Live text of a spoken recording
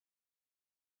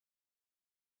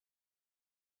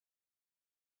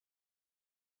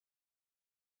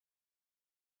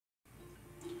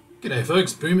G'day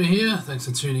folks, Boomer here. Thanks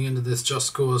for tuning into this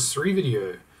Just Cause 3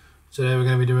 video. Today we're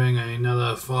going to be doing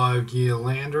another 5-gear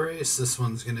land race. This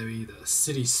one's going to be the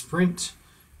City Sprint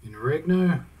in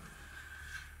Regno.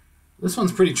 This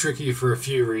one's pretty tricky for a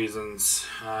few reasons.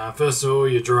 First of all,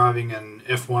 you're driving an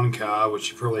F1 car,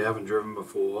 which you probably haven't driven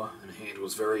before, and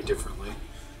handles very differently.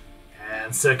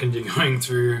 And second, you're going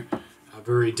through a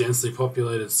very densely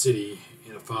populated city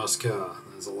in a fast car.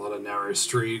 There's a lot of narrow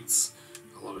streets,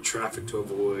 a lot of traffic to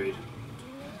avoid.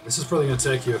 This is probably going to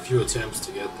take you a few attempts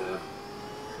to get there.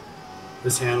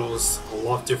 This handles a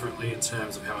lot differently in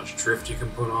terms of how much drift you can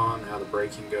put on, how the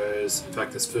braking goes. In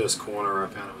fact, this first corner I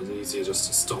found it was easier just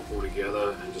to stop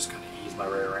altogether and just kind of ease my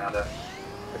way around it.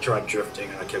 I tried drifting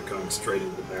and I kept going straight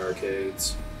into the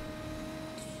barricades.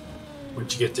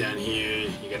 Once you get down here,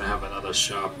 you're going to have another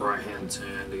sharp right-hand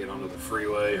turn to get onto the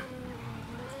freeway.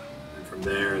 From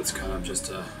there, it's kind of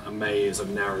just a maze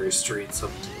of narrow streets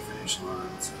up to the finish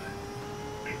line. So,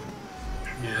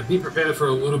 yeah, be prepared for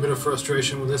a little bit of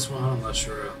frustration with this one, unless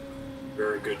you're a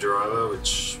very good driver,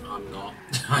 which I'm not.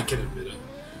 I can admit it.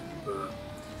 But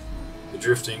the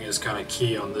drifting is kind of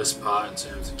key on this part in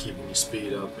terms of keeping your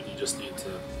speed up, and you just need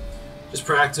to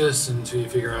practice until you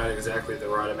figure out exactly the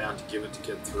right amount to give it to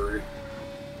get through.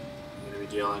 You're going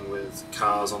to be dealing with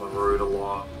cars on the road a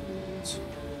lot. And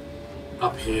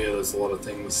up here, there's a lot of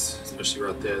things, especially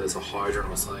right there, there's a hydrant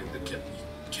or something that kept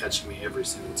catching me every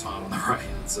single time on the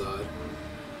right-hand side.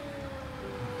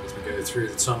 As we go through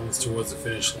the tunnels towards the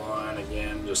finish line,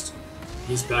 again, just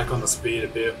ease back on the speed a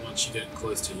bit once you get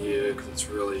close to here, because it's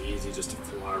really easy just to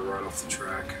fly right off the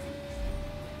track.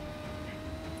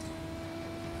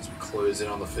 As we close in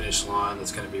on the finish line,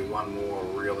 there's going to be one more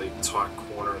really tight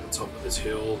corner at the top of this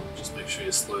hill. Just make sure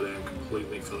you slow down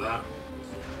completely for that.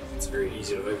 It's very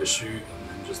easy to overshoot and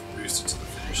then just boost it to the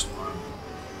finish line.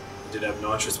 I did have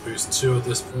Nitrous Boost II at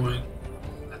this point.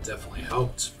 That definitely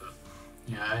helped, but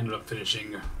yeah, I ended up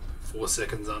finishing 4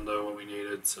 seconds under what we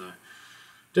needed, so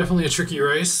definitely a tricky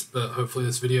race, but hopefully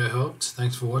this video helped.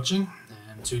 Thanks for watching,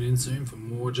 and tune in soon for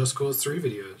more Just Cause 3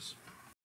 videos.